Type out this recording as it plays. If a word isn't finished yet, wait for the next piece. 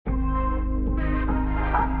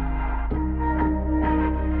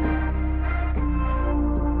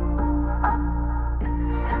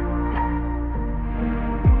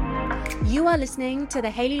are listening to The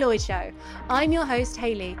Hayley Lloyd Show. I'm your host,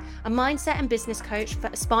 Hayley, a mindset and business coach for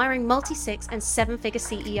aspiring multi-six and seven-figure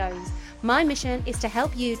CEOs. My mission is to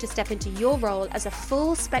help you to step into your role as a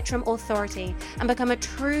full spectrum authority and become a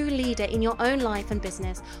true leader in your own life and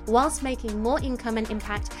business whilst making more income and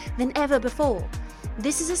impact than ever before.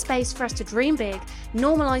 This is a space for us to dream big,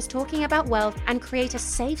 normalize talking about wealth, and create a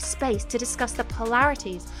safe space to discuss the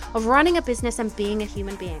polarities of running a business and being a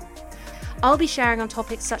human being. I'll be sharing on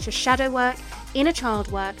topics such as shadow work, inner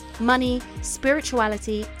child work, money,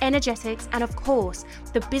 spirituality, energetics, and of course,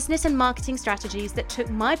 the business and marketing strategies that took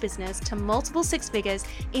my business to multiple six figures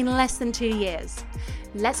in less than 2 years.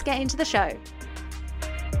 Let's get into the show.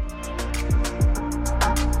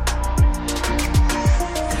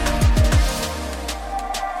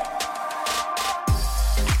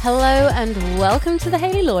 Hello and welcome to the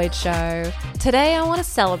Hayley Lloyd Show. Today I want to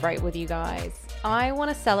celebrate with you guys. I want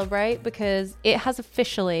to celebrate because it has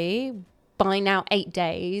officially, by now 8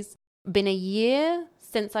 days, been a year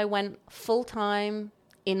since I went full-time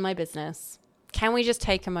in my business. Can we just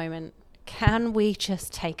take a moment? Can we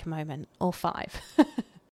just take a moment? Or 5.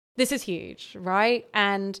 This is huge, right?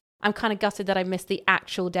 And I'm kind of gutted that I missed the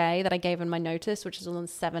actual day that I gave in my notice, which is on the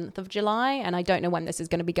 7th of July. And I don't know when this is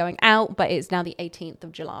going to be going out, but it's now the 18th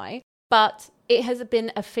of July. But it has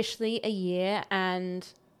been officially a year, and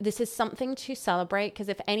this is something to celebrate because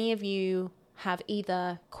if any of you have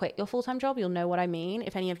either quit your full-time job, you'll know what I mean.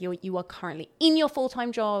 If any of you are currently in your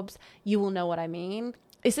full-time jobs, you will know what I mean.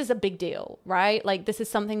 This is a big deal, right? Like this is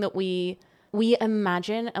something that we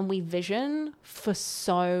imagine and we vision for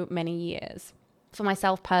so many years. For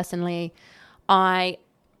myself personally, I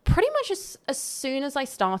pretty much as soon as I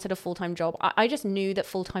started a full-time job, I just knew that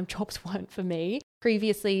full-time jobs weren't for me.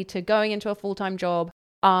 Previously to going into a full-time job,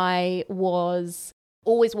 I was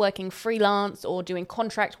always working freelance or doing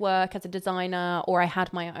contract work as a designer, or I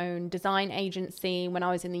had my own design agency when I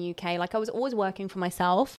was in the UK. Like I was always working for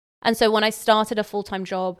myself. And so when I started a full-time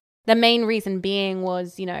job, the main reason being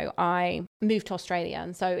was, I moved to Australia.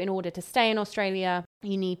 And so in order to stay in Australia,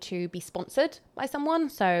 you need to be sponsored by someone.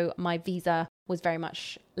 So my visa was very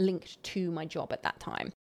much linked to my job at that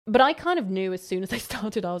time. But I kind of knew as soon as I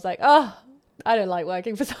started, I was like, oh, I don't like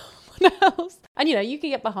working for someone else. And, you can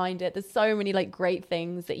get behind it. There's so many great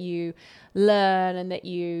things that you learn and that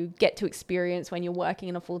you get to experience when you're working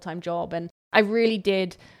in a full-time job. And I really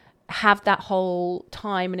did have that whole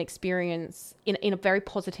time and experience in a very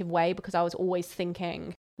positive way because I was always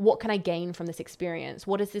thinking, what can I gain from this experience?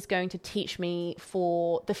 What is this going to teach me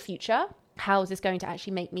for the future? How is this going to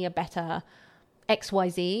actually make me a better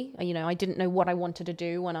XYZ? I didn't know what I wanted to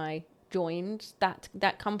do when I joined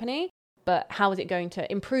that company, but how is it going to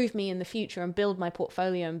improve me in the future and build my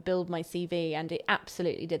portfolio and build my CV? And it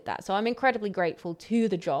absolutely did that. So I'm incredibly grateful to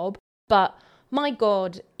the job. But my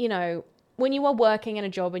God, when you are working in a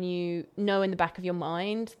job and you know in the back of your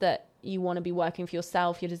mind that you want to be working for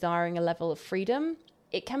yourself, you're desiring a level of freedom,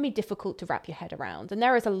 it can be difficult to wrap your head around. And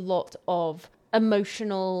there is a lot of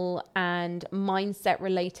emotional and mindset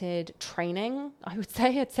related training, I'd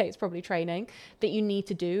say it's probably training that you need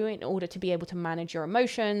to do in order to be able to manage your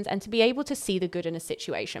emotions and to be able to see the good in a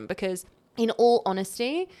situation. Because in all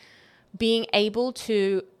honesty, being able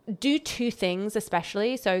to do 2 things,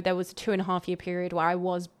 especially. So there was a 2.5 year period where I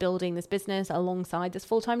was building this business alongside this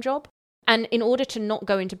full-time job. And in order to not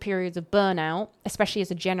go into periods of burnout, especially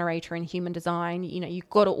as a generator in human design, you've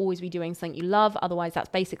got to always be doing something you love. Otherwise, that's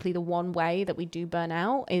basically the one way that we do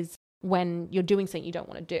burnout is when you're doing something you don't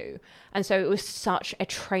want to do. And so it was such a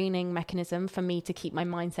training mechanism for me to keep my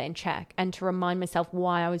mindset in check and to remind myself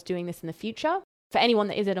why I was doing this in the future. For anyone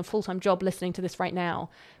that is in a full-time job listening to this right now,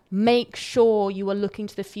 make sure you are looking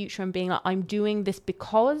to the future and being like, I'm doing this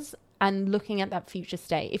because, and looking at that future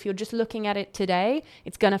state. If you're just looking at it today,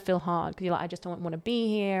 it's going to feel hard because you're like, I just don't want to be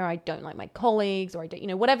here. I don't like my colleagues, or I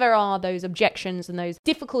don't, whatever are those objections and those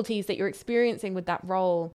difficulties that you're experiencing with that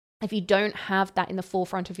role. If you don't have that in the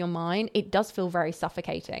forefront of your mind, it does feel very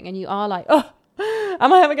suffocating. And you are like, oh,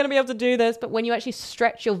 am I ever going to be able to do this? But when you actually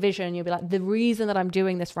stretch your vision, you'll be like, the reason that I'm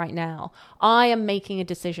doing this right now, I am making a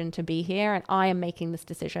decision to be here and I am making this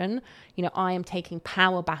decision. I am taking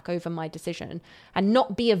power back over my decision and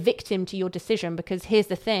not be a victim to your decision, because here's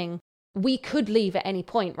the thing, we could leave at any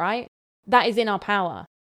point, right? That is in our power.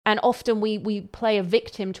 And often we play a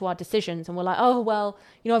victim to our decisions and we're like, oh, well,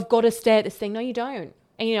 I've got to stay at this thing. No, you don't.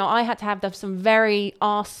 And, I had to have some very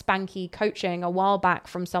arse-spanky coaching a while back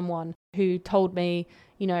from someone who told me,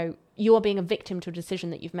 you are being a victim to a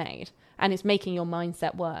decision that you've made and it's making your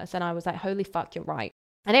mindset worse. And I was like, holy fuck, you're right.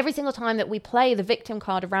 And every single time that we play the victim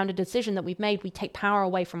card around a decision that we've made, we take power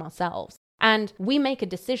away from ourselves. And we make a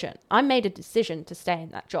decision. I made a decision to stay in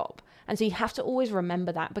that job. And so you have to always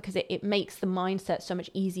remember that, because it makes the mindset so much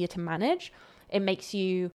easier to manage. It makes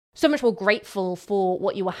you so much more grateful for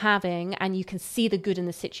what you were having, and you can see the good in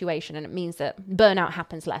the situation. And it means that burnout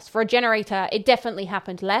happens less. For a generator, it definitely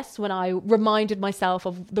happened less when I reminded myself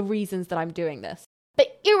of the reasons that I'm doing this.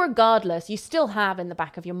 But irregardless, you still have in the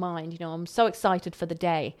back of your mind, I'm so excited for the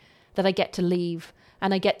day that I get to leave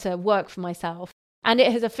and I get to work for myself. And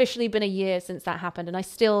it has officially been a year since that happened. And I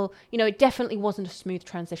still, it definitely wasn't a smooth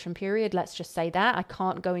transition period. Let's just say that. I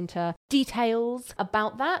can't go into details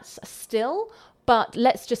about that still. But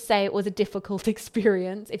let's just say it was a difficult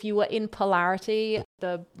experience. If you were in Polarity,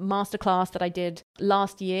 the masterclass that I did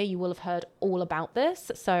last year, you will have heard all about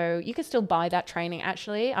this. So you can still buy that training,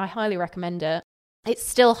 actually. I highly recommend it. It's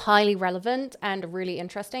still highly relevant and really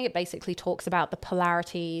interesting. It basically talks about the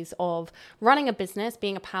polarities of running a business,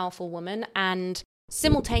 being a powerful woman, and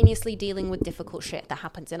simultaneously dealing with difficult shit that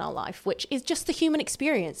happens in our life, which is just the human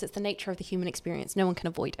experience. It's the nature of the human experience. No one can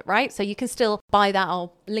avoid it, right? So you can still buy that.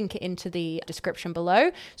 I'll link it into the description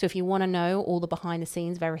below. So if you want to know all the behind the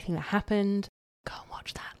scenes of everything that happened, go and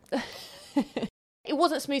watch that. It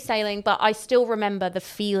wasn't smooth sailing, but I still remember the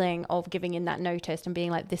feeling of giving in that notice and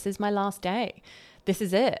being like, this is my last day. This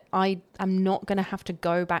is it. I'm not going to have to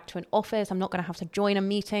go back to an office. I'm not going to have to join a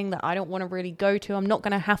meeting that I don't want to really go to. I'm not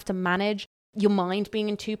going to have to manage your mind being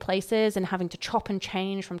in two places and having to chop and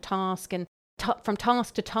change from task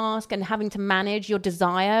to task, and having to manage your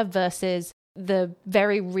desire versus the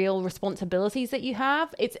very real responsibilities that you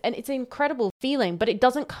have. It's an incredible feeling, but it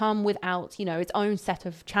doesn't come without, its own set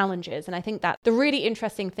of challenges. And I think that the really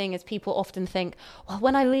interesting thing is people often think, well,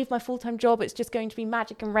 when I leave my full-time job, it's just going to be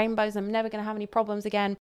magic and rainbows. I'm never going to have any problems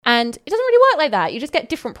again. And it doesn't really work like that. You just get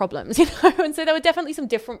different problems, And so there were definitely some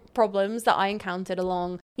different problems that I encountered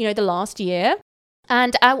along, the last year.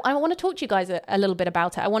 And I want to talk to you guys a little bit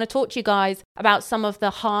about it. I want to talk to you guys about some of the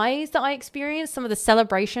highs that I experienced, some of the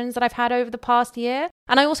celebrations that I've had over the past year.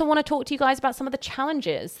 And I also want to talk to you guys about some of the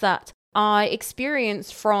challenges that I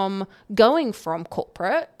experienced from going from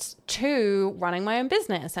corporate to running my own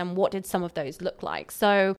business, and what did some of those look like.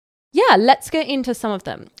 So yeah, let's get into some of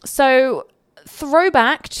them. So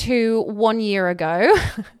throwback to 1 year ago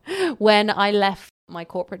when I left my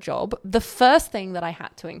corporate job, the first thing that I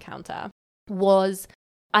had to encounter was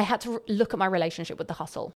I had to look at my relationship with the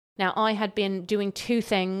hustle. Now, I had been doing two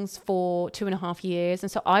things for 2.5 years.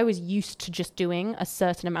 And so I was used to just doing a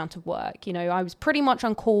certain amount of work. I was pretty much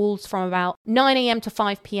on calls from about 9 a.m. to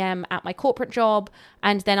 5 p.m. at my corporate job.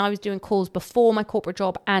 And then I was doing calls before my corporate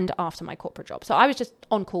job and after my corporate job. So I was just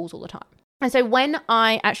on calls all the time. And so when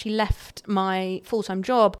I actually left my full-time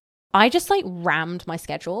job, I just rammed my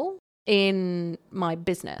schedule in my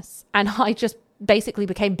business. And I just basically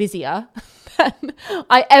became busier than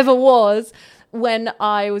I ever was when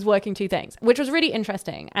I was working two things, which was really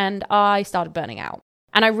interesting. And I started burning out.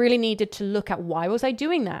 And I really needed to look at why was I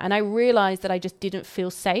doing that? And I realized that I just didn't feel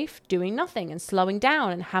safe doing nothing and slowing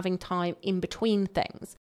down and having time in between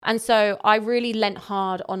things. And so I really lent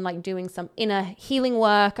hard on doing some inner healing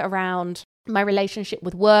work around my relationship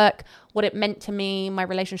with work, what it meant to me, my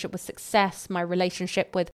relationship with success, my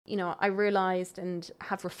relationship with, I realized and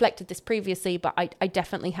have reflected this previously, but I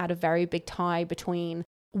definitely had a very big tie between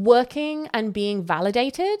working and being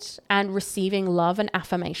validated and receiving love and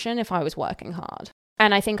affirmation if I was working hard.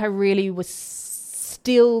 And I think I really was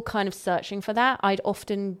still kind of searching for that. I'd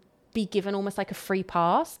often be given almost a free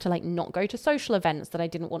pass to not go to social events that I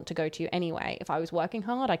didn't want to go to anyway. If I was working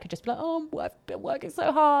hard, I could just be like, oh, I've been working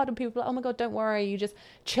so hard. And people are like, oh my God, don't worry. You just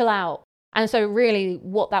chill out. And so really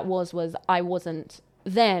what that was I wasn't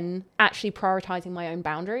then actually prioritizing my own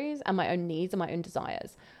boundaries and my own needs and my own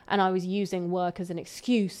desires. And I was using work as an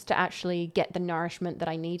excuse to actually get the nourishment that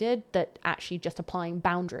I needed, that actually just applying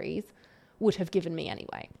boundaries would have given me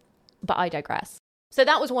anyway. But I digress. So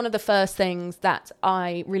that was one of the first things that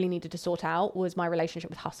I really needed to sort out, was my relationship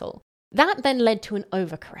with hustle. That then led to an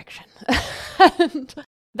overcorrection. And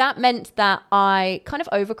that meant that I kind of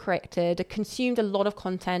overcorrected, consumed a lot of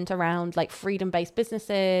content around freedom-based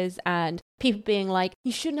businesses and people being like,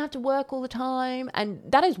 you shouldn't have to work all the time. And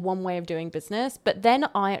that is one way of doing business. But then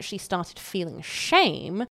I actually started feeling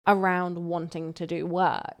shame around wanting to do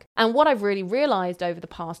work. And what I've really realized over the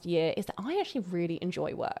past year is that I actually really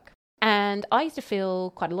enjoy work. And I used to feel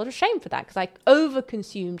quite a lot of shame for that because I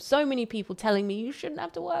overconsumed so many people telling me you shouldn't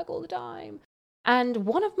have to work all the time. And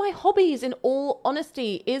one of my hobbies, in all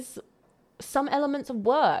honesty, is some elements of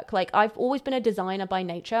work. I've always been a designer by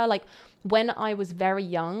nature. When I was very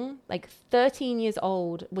young, 13 years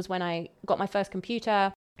old was when I got my first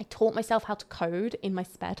computer. I taught myself how to code in my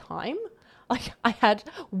spare time. I had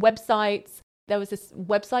websites there was this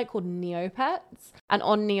website called Neopets, and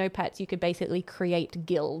on Neopets you could basically create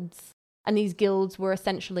guilds. And these guilds were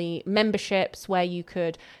essentially memberships where you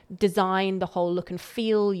could design the whole look and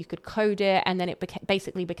feel, you could code it, and then it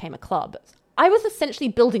basically became a club. I was essentially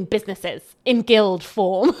building businesses in guild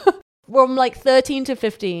form from like 13 to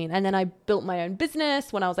 15. And then I built my own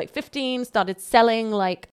business when I was like 15, started selling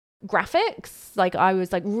like graphics. Like I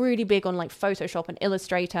was like really big on like Photoshop and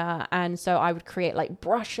Illustrator. And so I would create like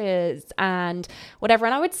brushes and whatever,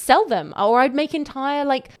 and I would sell them, or I'd make entire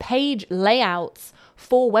like page layouts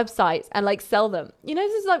for websites and like sell them. You know,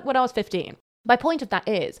 this is like when I was 15. My point of that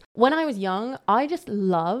is when I was young, I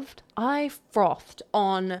frothed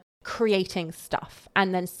on creating stuff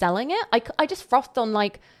and then selling it. I just frothed on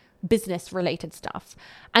like business related stuff.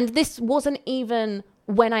 And this wasn't even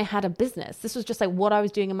when I had a business. This was just like what I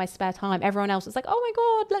was doing in my spare time. Everyone else was like, oh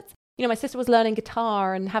my God, my sister was learning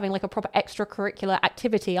guitar and having like a proper extracurricular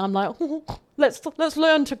activity. I'm like, oh, let's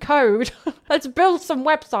learn to code. Let's build some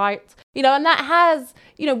websites, and that has,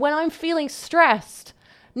 when I'm feeling stressed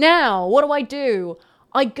now, what do?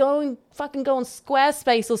 I go on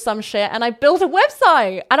Squarespace or some shit and I build a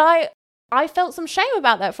website. And I felt some shame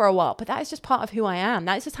about that for a while, but that is just part of who I am.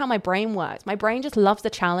 That is just how my brain works. My brain just loves the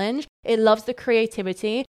challenge. It loves the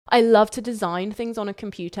creativity. I love to design things on a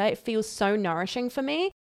computer. It feels so nourishing for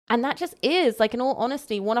me. And that just is, like, in all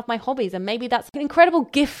honesty, one of my hobbies. And maybe that's an incredible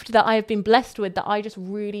gift that I have been blessed with, that I just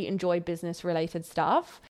really enjoy business related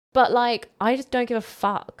stuff. But like, I just don't give a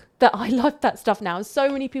fuck that I love that stuff now. So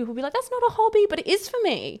many people will be like, that's not a hobby, but it is for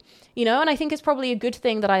me, and I think it's probably a good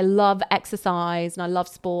thing that I love exercise and I love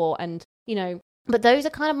sport and, but those are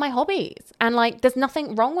kind of my hobbies. And like, there's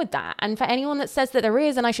nothing wrong with that. And for anyone that says that there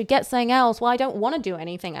is and I should get something else, well, I don't want to do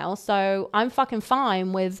anything else. So I'm fucking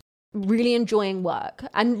fine with really enjoying work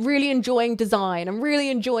and really enjoying design and really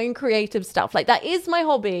enjoying creative stuff. Like, that is my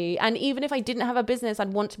hobby. And even if I didn't have a business,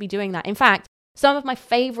 I'd want to be doing that. In fact, some of my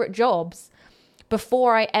favorite jobs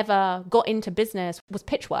before I ever got into business was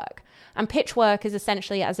pitch work. And pitch work is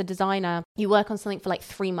essentially, as a designer, you work on something for like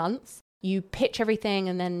 3 months. You pitch everything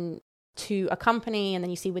and then to a company, and then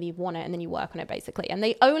you see whether you want it, and then you work on it, basically. And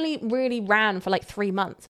they only really ran for like 3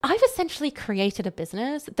 months. I've essentially created a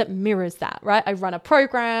business that mirrors that, right? I run a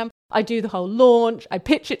program, I do the whole launch, I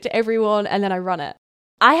pitch it to everyone, and then I run it.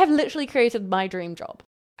 I have literally created my dream job.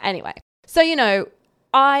 Anyway, so,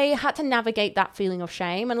 I had to navigate that feeling of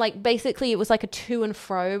shame. And like, basically it was like a to and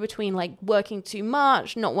fro between like working too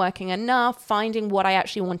much, not working enough, finding what I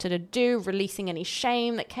actually wanted to do, releasing any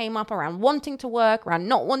shame that came up around wanting to work, around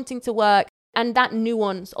not wanting to work. And that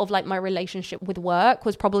nuance of like my relationship with work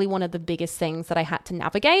was probably one of the biggest things that I had to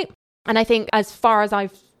navigate. And I think, as far as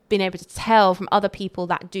I've been able to tell from other people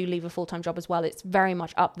that do leave a full-time job as well, it's very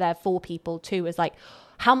much up there for people too, is like,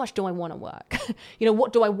 how much do I want to work?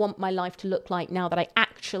 What do I want my life to look like now that I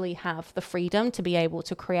actually have the freedom to be able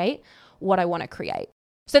to create what I want to create?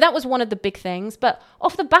 So that was one of the big things. But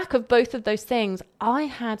off the back of both of those things, I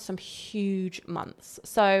had some huge months.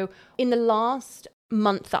 So in the last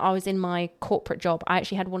month that I was in my corporate job, I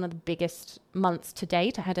actually had one of the biggest months to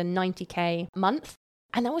date. I had a 90K month,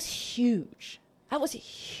 and that was huge. That was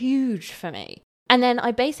huge for me. And then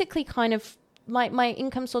I basically kind of, my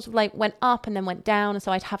income sort of like went up and then went down. And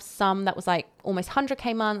so I'd have some that was like almost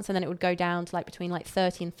 100K months, and then it would go down to like between like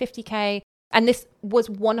 30 and 50K. And this was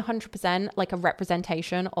 100% like a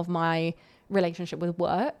representation of my relationship with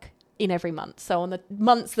work in every month. So on the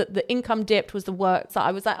months that the income dipped was the work that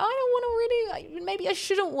I was like, I don't want to really, maybe I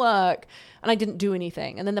shouldn't work. And I didn't do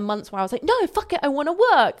anything. And then the months where I was like, no, fuck it, I want to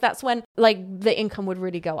work. That's when like the income would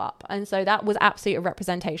really go up. And so that was absolutely a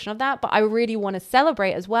representation of that. But I really want to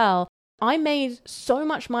celebrate as well. I made so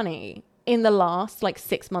much money in the last like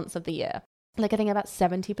 6 months of the year. Like, I think about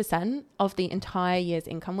 70% of the entire year's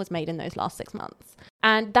income was made in those last 6 months.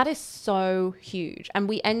 And that is so huge. And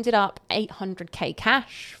we ended up 800K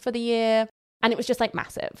cash for the year. And it was just like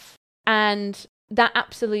massive. And that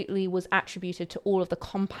absolutely was attributed to all of the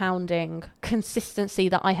compounding consistency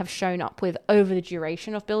that I have shown up with over the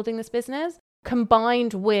duration of building this business,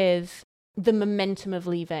 combined with the momentum of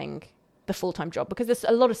leaving the full-time job, because there's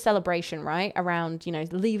a lot of celebration, right? Around,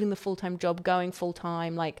 leaving the full-time job, going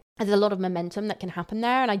full-time, like there's a lot of momentum that can happen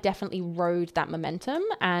there. And I definitely rode that momentum,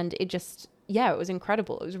 and it just, it was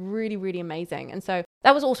incredible. It was really, really amazing. And so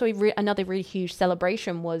that was also another really huge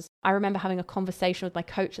celebration. Was I remember having a conversation with my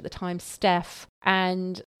coach at the time, Steph,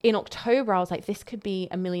 and in October, I was like, this could be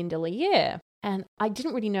 $1 million a year. And I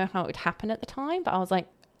didn't really know how it would happen at the time, but I was like,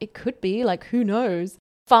 it could be, like, who knows?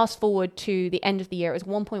 Fast forward to the end of the year, it was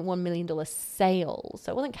 $1.1 million sales.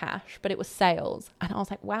 So it wasn't cash, but it was sales. And I was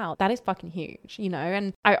like, wow, that is fucking huge, you know?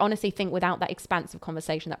 And I honestly think without that expansive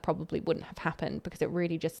conversation, that probably wouldn't have happened, because it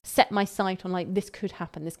really just set my sight on like, this could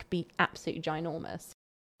happen. This could be absolutely ginormous.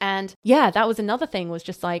 And yeah, that was another thing, was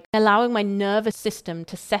just like allowing my nervous system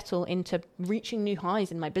to settle into reaching new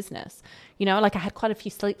highs in my business. You know, like I had quite a few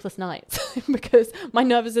sleepless nights because my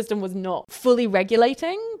nervous system was not fully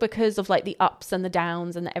regulating because of like the ups and the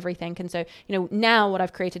downs and the everything. And so, you know, now what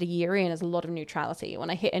I've created a year in is a lot of neutrality. When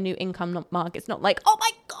I hit a new income mark, it's not like, oh my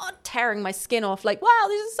God, tearing my skin off, like, wow,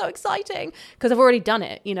 this is so exciting, because I've already done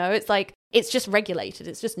it. You know, it's like, it's just regulated.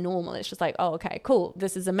 It's just normal. It's just like, oh, okay, cool.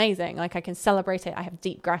 This is amazing. Like I can celebrate it. I have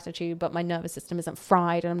deep gratitude, but my nervous system isn't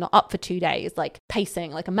fried and I'm not up for 2 days, like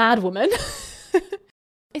pacing like a mad woman.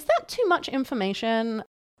 Is that too much information,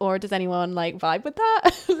 or does anyone like vibe with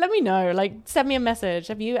that? Let me know. Like send me a message.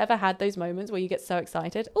 Have you ever had those moments where you get so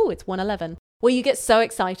excited? Oh, it's 1:11. Where you get so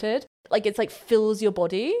excited, like it's like fills your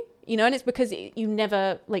body, you know, and it's because you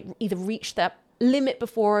never like either reached that limit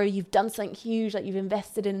before, or you've done something huge, like you've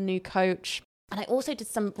invested in a new coach. And I also did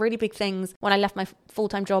some really big things when I left my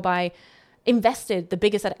full-time job. I invested the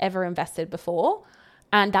biggest I'd ever invested before,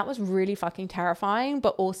 and that was really fucking terrifying,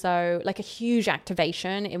 but also like a huge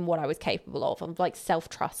activation in what I was capable of like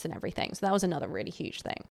self-trust and everything. So that was another really huge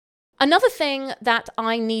thing. Another thing that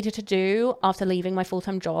I needed to do after leaving my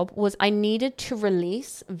full-time job was I needed to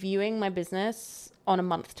release viewing my business on a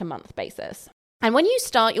month-to-month basis. And when you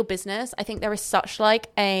start your business, I think there is such like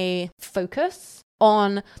a focus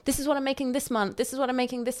on, this is what I'm making this month, this is what I'm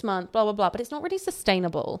making this month, blah, blah, blah, but it's not really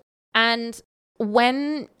sustainable. And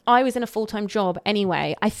when I was in a full-time job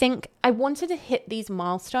anyway, I think I wanted to hit these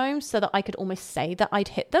milestones so that I could almost say that I'd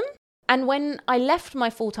hit them. And when I left my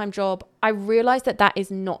full-time job, I realized that that is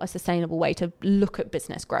not a sustainable way to look at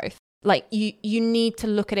business growth. Like you need to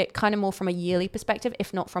look at it kind of more from a yearly perspective,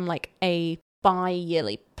 if not from like a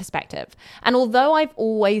bi-yearly perspective. And although I've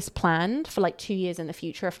always planned for like 2 years in the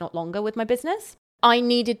future, if not longer, with my business, I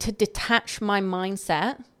needed to detach my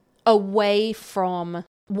mindset away from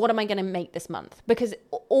what am I going to make this month? Because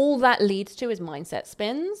all that leads to is mindset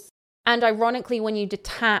spins. And ironically, when you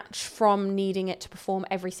detach from needing it to perform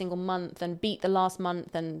every single month and beat the last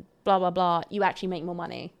month and blah, blah, blah, you actually make more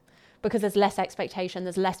money because there's less expectation,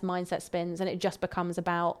 there's less mindset spins, and it just becomes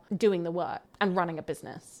about doing the work and running a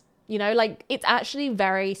business. You know, like it's actually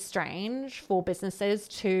very strange for businesses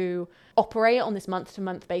to operate on this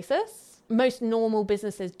month-to-month basis. Most normal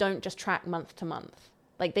businesses don't just track month to month.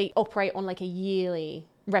 Like they operate on like a yearly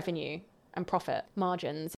revenue and profit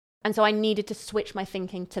margins. And so I needed to switch my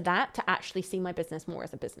thinking to that to actually see my business more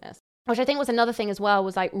as a business, which I think was another thing as well,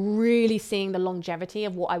 was like really seeing the longevity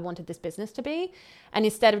of what I wanted this business to be. And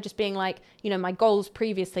instead of just being like, you know, my goals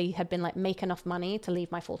previously had been like make enough money to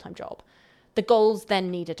leave my full-time job. The goals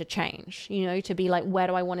then needed to change, you know, to be like, where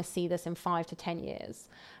do I want to see this in 5 to 10 years?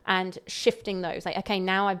 And shifting those, like, okay,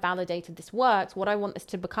 now I've validated this works. What do I want this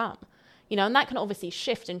to become? You know, and that can obviously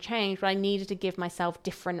shift and change, but I needed to give myself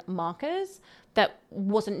different markers that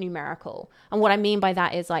wasn't numerical. And what I mean by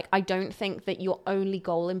that is like, I don't think that your only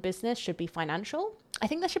goal in business should be financial. I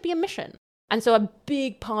think there should be a mission. And so a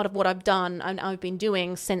big part of what I've done and I've been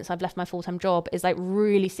doing since I've left my full-time job is like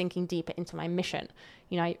really sinking deeper into my mission.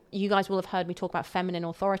 You know, you guys will have heard me talk about feminine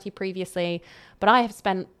authority previously, but I have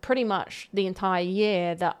spent pretty much the entire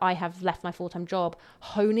year that I have left my full-time job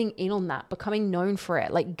honing in on that, becoming known for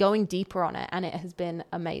it, like going deeper on it. And it has been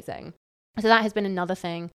amazing. So that has been another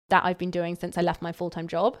thing that I've been doing since I left my full-time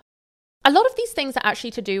job. A lot of these things are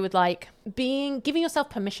actually to do with like giving yourself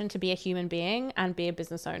permission to be a human being and be a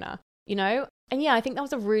business owner. You know? And yeah, I think that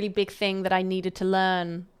was a really big thing that I needed to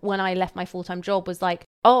learn when I left my full-time job was like,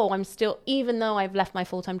 oh, even though I've left my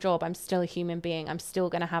full-time job, I'm still a human being. I'm still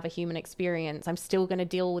going to have a human experience. I'm still going to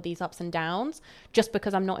deal with these ups and downs. Just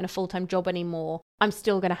because I'm not in a full-time job anymore, I'm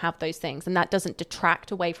still going to have those things. And that doesn't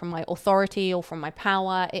detract away from my authority or from my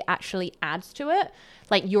power. It actually adds to it.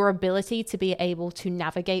 Like your ability to be able to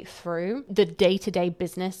navigate through the day-to-day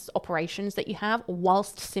business operations that you have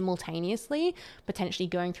whilst simultaneously potentially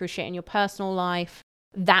going through shit in your personal life.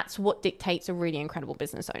 That's what dictates a really incredible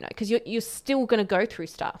business owner, because you're still going to go through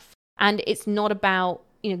stuff. And it's not about,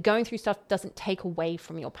 you know, going through stuff doesn't take away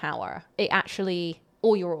from your power. It actually,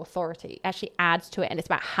 or your authority, actually adds to it. And it's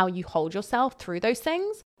about how you hold yourself through those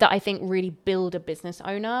things that I think really build a business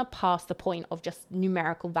owner past the point of just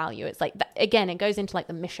numerical value. It's like, again, it goes into like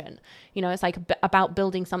the mission. You know, it's like about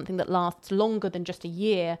building something that lasts longer than just a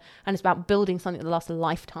year. And it's about building something that lasts a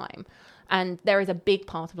lifetime. And there is a big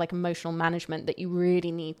part of like emotional management that you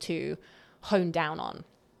really need to hone down on.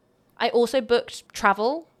 I also booked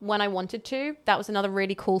travel when I wanted to. That was another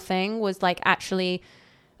really cool thing, was like actually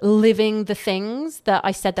living the things that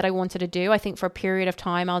I said that I wanted to do. I think for a period of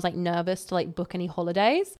time, I was like nervous to like book any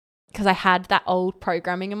holidays because I had that old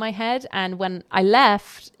programming in my head. And when I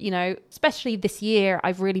left, you know, especially this year,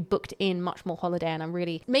 I've really booked in much more holiday and I'm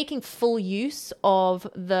really making full use of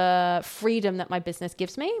the freedom that my business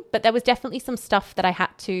gives me. But there was definitely some stuff that I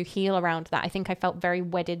had to heal around that. I think I felt very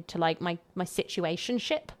wedded to like my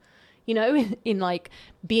situationship, you know, in like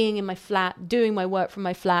being in my flat, doing my work from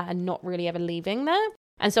my flat and not really ever leaving there.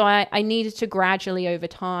 And so I needed to gradually over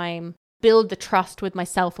time build the trust with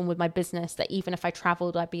myself and with my business that even if I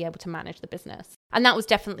traveled, I'd be able to manage the business. And that was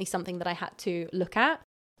definitely something that I had to look at.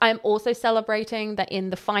 I'm also celebrating that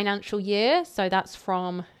in the financial year, so that's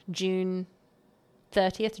from June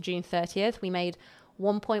 30th to June 30th, we made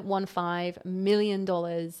 $1.15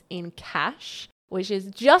 million in cash, which is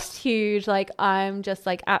just huge. Like I'm just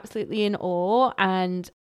like absolutely in awe. And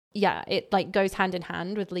yeah, it like goes hand in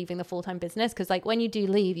hand with leaving the full-time business, because like when you do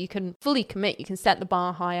leave, you can fully commit, you can set the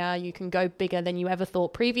bar higher, you can go bigger than you ever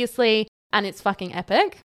thought previously, and it's fucking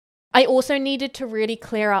epic. I also needed to really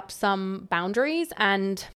clear up some boundaries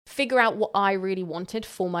and figure out what I really wanted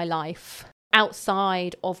for my life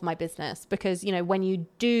outside of my business, because you know, when you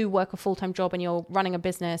do work a full-time job and you're running a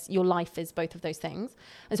business, your life is both of those things.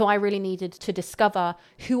 And so I really needed to discover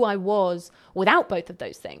who I was without both of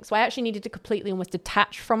those things. So I actually needed to completely almost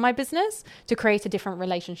detach from my business to create a different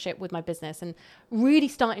relationship with my business and really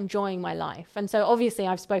start enjoying my life. And so obviously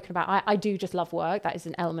I've spoken about, I do just love work. That is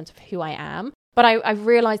an element of who I am. But I've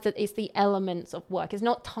realized that it's the elements of work. It's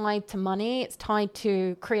not tied to money. It's tied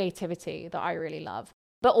to creativity that I really love.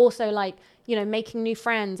 But also like, you know, making new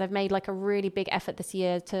friends. I've made like a really big effort this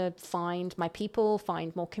year to find my people,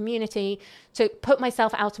 find more community, to put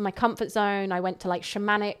myself out of my comfort zone. I went to like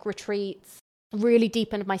shamanic retreats, really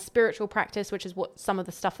deepened my spiritual practice, which is what some of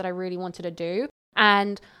the stuff that I really wanted to do.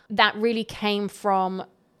 And that really came from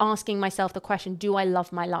asking myself the question, do I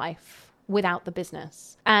love my life without the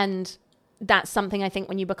business? And that's something I think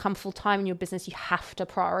when you become full-time in your business, you have to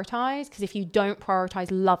prioritize, because if you don't prioritize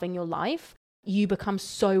loving your life, you become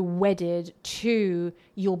so wedded to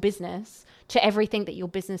your business, to everything that your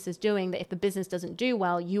business is doing, that if the business doesn't do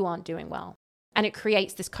well, you aren't doing well. And it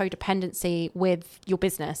creates this codependency with your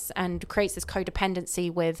business and creates this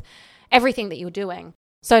codependency with everything that you're doing.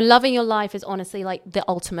 So loving your life is honestly like the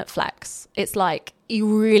ultimate flex. It's like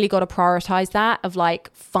you really got to prioritize that, of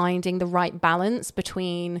like finding the right balance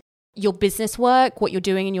between your business work, what you're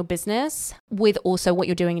doing in your business, with also what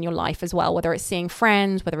you're doing in your life as well, whether it's seeing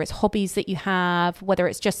friends, whether it's hobbies that you have, whether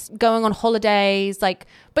it's just going on holidays, like,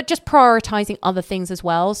 but just prioritizing other things as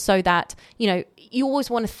well, so that, you know, you always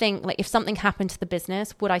want to think like, if something happened to the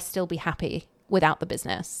business, would I still be happy without the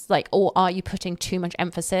business? Like, or are you putting too much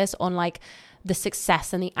emphasis on like the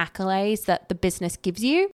success and the accolades that the business gives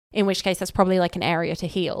you? In which case, that's probably like an area to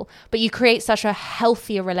heal. But you create such a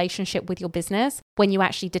healthier relationship with your business when you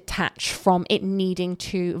actually detach from it needing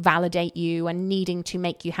to validate you and needing to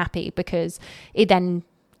make you happy, because it then,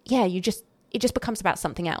 it just becomes about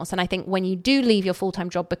something else. And I think when you do leave your full-time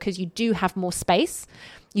job, because you do have more space,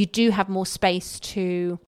 you do have more space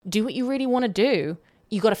to do what you really want to do.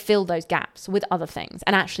 You got to fill those gaps with other things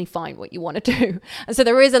and actually find what you want to do. And so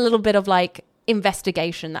there is a little bit of like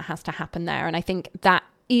investigation that has to happen there. And I think that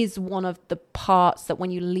is one of the parts that when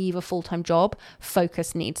you leave a full-time job,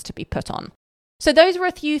 focus needs to be put on. So those were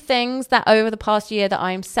a few things that over the past year that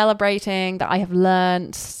I am celebrating, that I have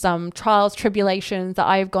learned, some trials, tribulations that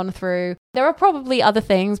I have gone through. There are probably other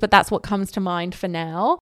things, but that's what comes to mind for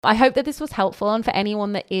now. I hope that this was helpful. And for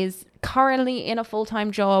anyone that is currently in a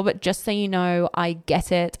full-time job, just so you know, I get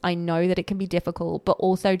it. I know that it can be difficult, but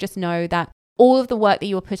also just know that all of the work that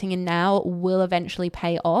you're putting in now will eventually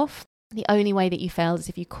pay off. The only way that you fail is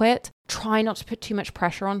if you quit. Try not to put too much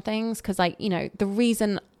pressure on things, because like, you know, the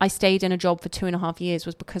reason I stayed in a job for 2.5 years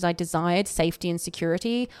was because I desired safety and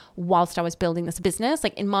security whilst I was building this business.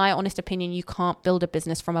 Like, in my honest opinion, you can't build a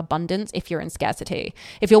business from abundance if you're in scarcity.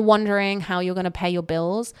 If you're wondering how you're going to pay your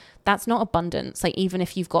bills, that's not abundance, like even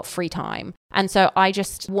if you've got free time. And so I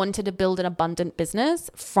just wanted to build an abundant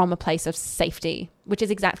business from a place of safety, which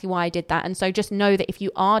is exactly why I did that. And so just know that if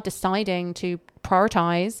you are deciding to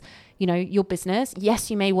prioritize, you know, your business, yes,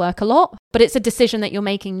 you may work a lot, but it's a decision that you're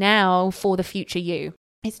making now for the future you.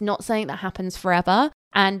 It's not something that happens forever,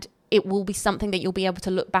 and it will be something that you'll be able to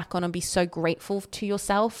look back on and be so grateful to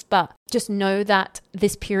yourself. But just know that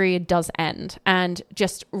this period does end, and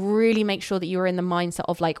just really make sure that you're in the mindset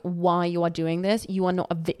of like why you are doing this. You are not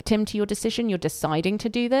a victim to your decision. You're deciding to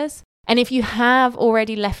do this. And if you have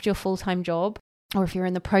already left your full-time job, or if you're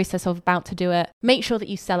in the process of about to do it, make sure that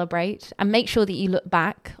you celebrate and make sure that you look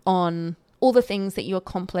back on all the things that you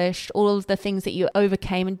accomplished, all of the things that you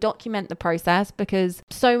overcame, and document the process, because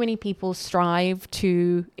so many people strive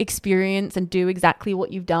to experience and do exactly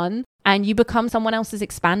what you've done. And you become someone else's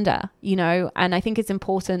expander, you know? And I think it's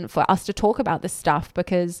important for us to talk about this stuff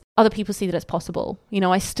because other people see that it's possible. You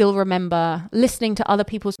know, I still remember listening to other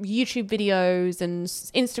people's YouTube videos and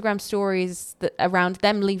Instagram stories around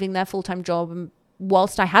them leaving their full-time job, and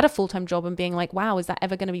whilst I had a full-time job, and being like, wow, is that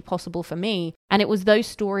ever going to be possible for me? And it was those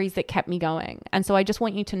stories that kept me going. And so I just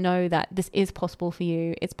want you to know that this is possible for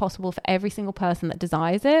you. It's possible for every single person that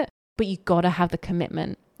desires it, but you got to have the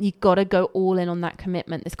commitment. You got to go all in on that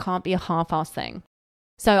commitment. This can't be a half-ass thing.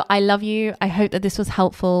 So I love you. I hope that this was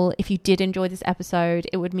helpful. If you did enjoy this episode,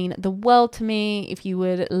 it would mean the world to me if you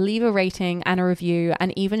would leave a rating and a review,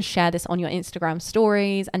 and even share this on your Instagram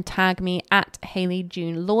stories and tag me at Hayley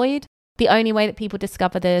June Lloyd. The only way that people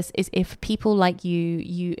discover this is if people like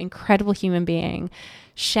you incredible human being,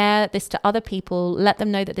 share this to other people, let them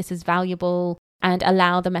know that this is valuable, and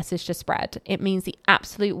allow the message to spread. It means the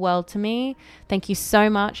absolute world to me. Thank you so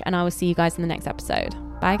much, and I will see you guys in the next episode.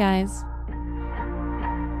 Bye, guys.